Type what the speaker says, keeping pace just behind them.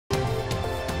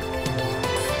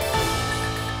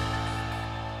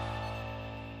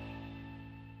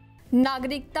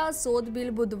नागरिकता सोध बिल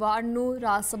बुधवार नूं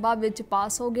राज सभा विच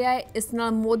पास हो गया है। इस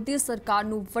नाल मोदी सरकार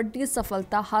नूं वड्डी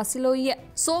सफलता हासिल हुई है।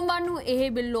 सोमवार नूं यह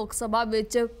बिल लोक सभा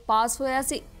विच पास होया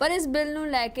सी, पर इस बिल नूं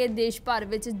लैके देश भर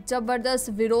विच जबरदस्त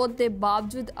विरोध के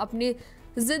बावजूद अपनी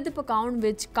जिद पकाउण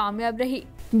विच कामयाब रही।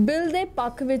 बिल दे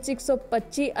पक्ष विच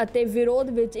 125 अते विरोध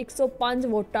विच 105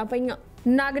 वोटां पईआं।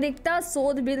 नागरिकता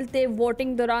सोध बिल ते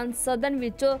वोटिंग दौरान सदन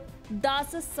विचों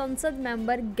 10 संसद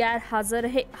मैंबर गैर हाज़र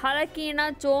रहे। हालांकि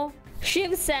इन्हां चों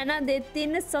शिव सेना दे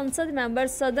 3 संसद मैंबर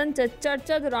सदन च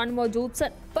चर्चा दौरान मौजूद सन,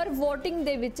 पर वोटिंग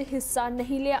दे विच हिस्सा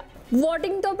नहीं लिया।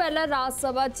 वोटिंग तो पहला राज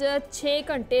सभा च 6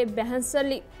 घंटे बहस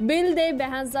चली। बिल दे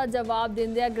बहस का जवाब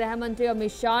दिंदे गृह मंत्री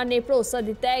अमित शाह ने भरोसा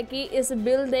दिता है कि इस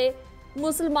बिल दे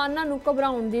मुसलमानां नूं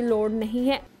घबराउण दी लोड़ नहीं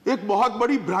है। एक बहुत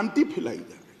बड़ी भ्रांति फैलाई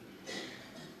जा रही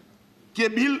कि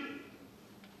बिल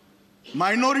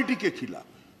माइनॉरिटी के खिलाफ,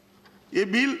 ये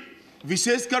बिल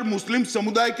विशेषकर मुस्लिम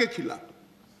समुदाय के खिलाफ।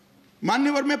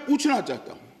 मान्यवर, मैं पूछना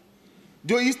चाहता हूं,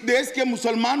 जो इस देश के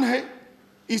मुसलमान है,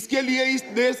 इसके लिए इस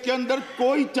देश के अंदर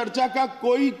कोई चर्चा का,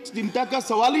 कोई चिंता का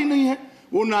सवाल ही नहीं है।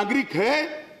 वो नागरिक है,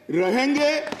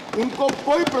 रहेंगे, उनको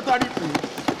कोई प्रताड़ित नहीं।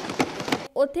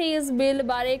 उत्थे इस बिल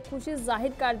बारे खुशी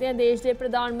जाहिर करदे देश के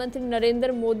प्रधानमंत्री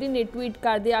नरेंद्र मोदी ने ट्वीट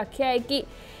करदे आख्या है कि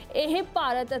यह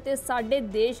भारत अते साडे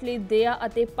देश लई दया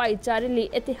अते भाईचारे लई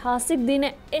इतिहासिक दिन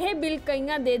है। यह बिल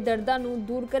कईयां दे दर्दां नूं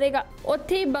दूर करेगा।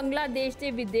 उत्थे बांग्लादेश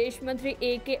के विदेश मंत्री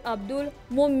AK अब्दुल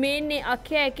मोमेन ने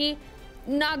आख्या है कि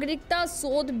नागरिकता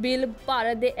सोध बिल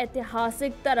भारत के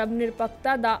इतिहासिक धर्म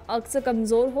निरपक्षता का अक्स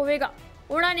कमजोर होवेगा।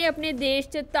 उन्होंने अपने देश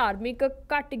च धार्मिक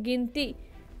घट गिनती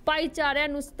भाईचारिਆਂ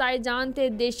ਨੂੰ ਸਤਾਏ ਜਾਣ ਤੇ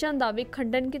ਦੇਸ਼ਾਂ ਦਾ ਵੀ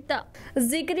ਖੰਡਨ ਕੀਤਾ।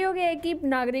 ਜ਼ਿਕਰਯੋਗ ਹੈ ਕਿ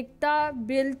ਨਾਗਰਿਕਤਾ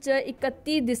ਬਿੱਲ 'ਚ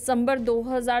 31 ਦਸੰਬਰ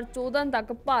 2014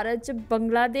 ਤੱਕ ਭਾਰਤ 'ਚ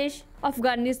ਬੰਗਲਾਦੇਸ਼,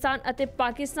 ਅਫਗਾਨਿਸਤਾਨ ਅਤੇ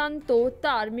ਪਾਕਿਸਤਾਨ ਤੋਂ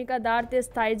ਧਾਰਮਿਕ ਆਧਾਰ ਤੇ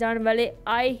ਸਤਾਏ ਜਾਣ ਵਾਲੇ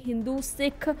ਆਏ ਹਿੰਦੂ,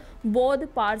 ਸਿੱਖ, ਬੌਧ,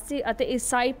 ਪਾਰਸੀ ਅਤੇ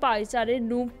ਈਸਾਈ ਭਾਈਚਾਰੇ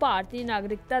ਨੂੰ ਭਾਰਤੀ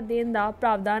ਨਾਗਰਿਕਤਾ ਦੇਣ ਦਾ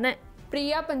ਪ੍ਰਾਵਧਾਨ ਹੈ।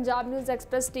 Priya, Punjab news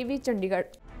express TV,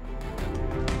 Chandigarh.